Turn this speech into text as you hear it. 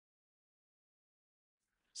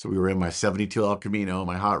So we were in my 72 El Camino,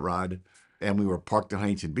 my hot rod, and we were parked in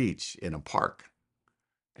Huntington Beach in a park.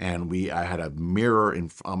 And I had a mirror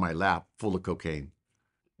on my lap full of cocaine.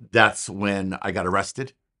 That's when I got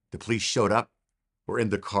arrested. The police showed up. We're in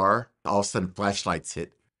the car. All of a sudden, flashlights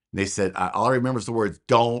hit. And they said, all I remember is the words,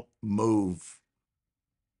 "Don't move."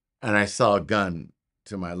 And I saw a gun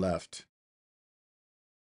to my left.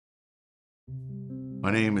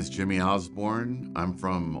 My name is Jimmie Osborne. I'm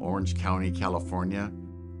from Orange County, California,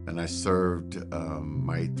 and I served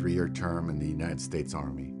my 3-year term in the United States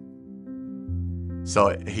Army.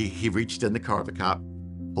 So he reached in the car, the cop,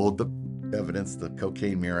 pulled the evidence, the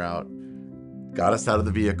cocaine mirror out, got us out of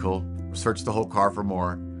the vehicle, searched the whole car for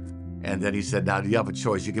more, and then he said, "Now, do you have a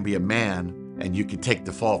choice? You can be a man and you can take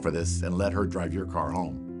the fall for this and let her drive your car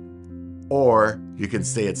home. Or you can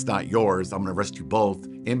say it's not yours. I'm going to arrest you both,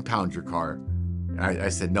 impound your car." I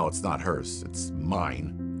said, "No, it's not hers. It's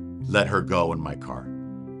mine. Let her go in my car."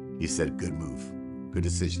 He said, "Good move. Good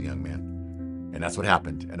decision, young man." And that's what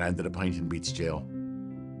happened. And I ended up in Huntington Beach jail.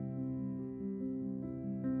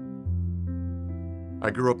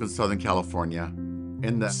 I grew up in Southern California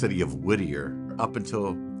in the city of Whittier up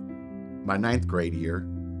until my 9th grade year.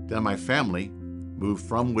 Then my family moved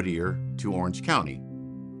from Whittier to Orange County.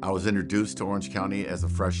 I was introduced to Orange County as a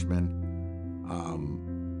freshman.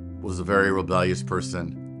 Was a very rebellious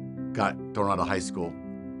person. Got thrown out of high school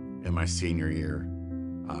in my senior year,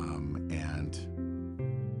 and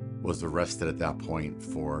was arrested at that point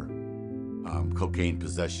for cocaine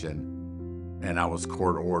possession. And I was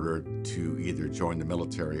court ordered to either join the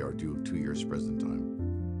military or do 2 years prison time.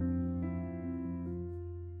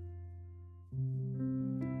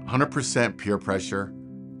 100% peer pressure.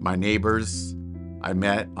 My neighbors I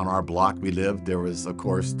met on our block we lived, there was, of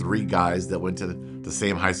course, 3 guys that went to the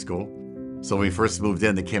same high school. So when we first moved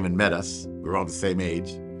in, they came and met us. We were all the same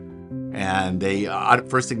age. And they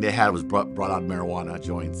first thing they had was brought out marijuana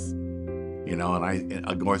joints. And I,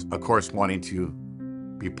 of course, wanting to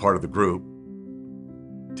be part of the group,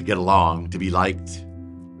 to get along, to be liked.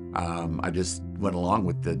 I just went along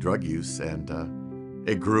with the drug use, and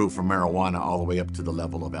it grew from marijuana all the way up to the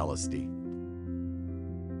level of LSD.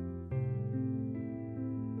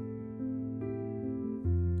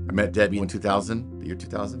 I met Debbie in 2000, the year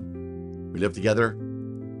 2000. We lived together.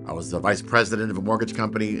 I was the vice president of a mortgage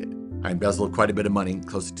company. I embezzled quite a bit of money,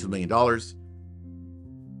 close to $2 million.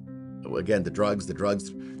 Again, the drugs.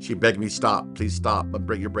 She begged me, "Stop, please stop.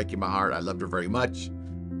 You're breaking my heart." I loved her very much.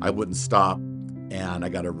 I wouldn't stop, and I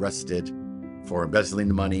got arrested for embezzling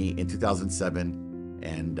the money in 2007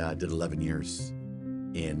 and did 11 years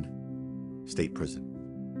in state prison.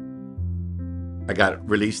 I got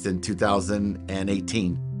released in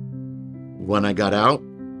 2018. When I got out,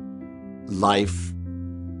 life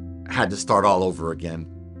had to start all over again.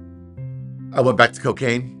 I went back to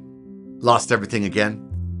cocaine, lost everything again,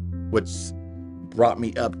 which brought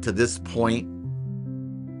me up to this point.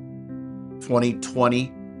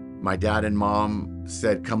 2020, my dad and mom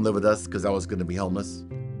said, "Come live with us," because I was going to be homeless.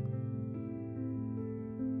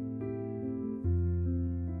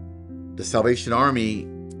 The Salvation Army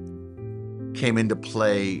came into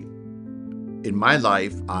play in my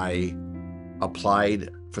life. I applied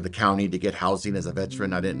for the county to get housing as a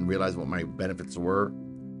veteran. I didn't realize what my benefits were.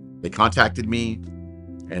 They contacted me,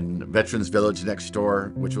 and Veterans Village next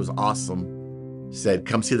door, which was awesome, said,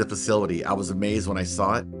 "Come see the facility." I was amazed when I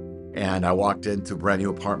saw it, and I walked into a brand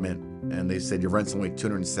new apartment, and they said, "Your rent's only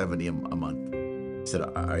 $270 a month." I said,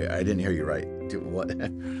 I didn't hear you right. What?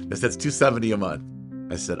 They said, "It's $270 a month."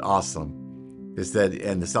 I said, "Awesome." They said,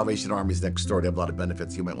 "And the Salvation Army's next door. They have a lot of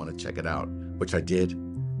benefits. You might want to check it out," which I did.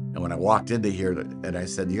 And when I walked into here, and I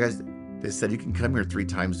said, they said, "You can come here 3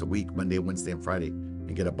 times a week, Monday, Wednesday, and Friday,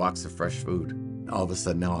 and get a box of fresh food." All of a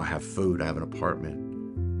sudden, now I have food. I have an apartment.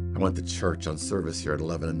 I went to church on service here at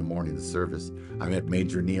 11 in the morning, the service. I met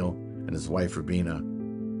Major Neil and his wife, Rubina.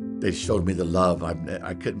 They showed me the love.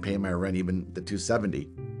 I couldn't pay my rent, even the $270.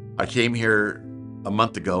 I came here a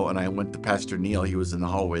month ago, and I went to Pastor Neil. He was in the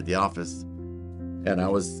hallway of the office, and I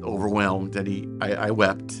was overwhelmed, and I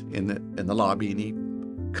wept in the lobby, and he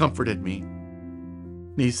comforted me.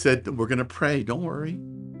 And he said, "We're going to pray. Don't worry.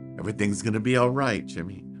 Everything's going to be all right,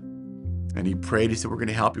 Jimmie." And he prayed. He said, "We're going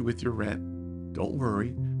to help you with your rent. Don't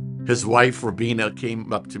worry." His wife, Rubina,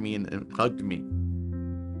 came up to me and hugged me.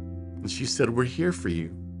 And she said, "We're here for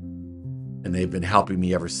you." And they've been helping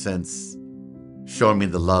me ever since, showing me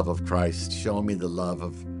the love of Christ, showing me the love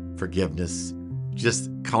of forgiveness, just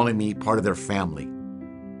calling me part of their family.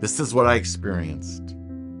 This is what I experienced.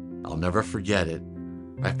 I'll never forget it.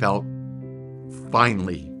 I felt,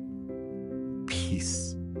 finally,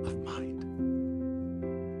 peace of mind.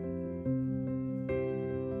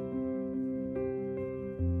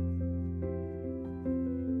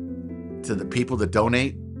 to the people that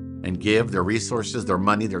donate and give their resources, their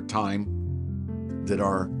money, their time, that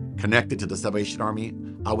are connected to the Salvation Army,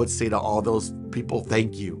 I would say to all those people,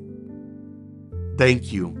 thank you.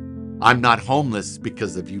 Thank you. I'm not homeless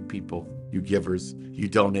because of you people, you givers, you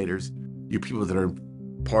donators, you people that are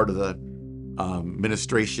part of the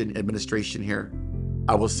administration here.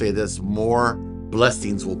 I will say this, more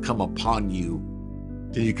blessings will come upon you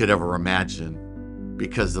than you could ever imagine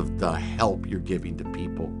because of the help you're giving to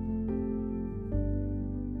people.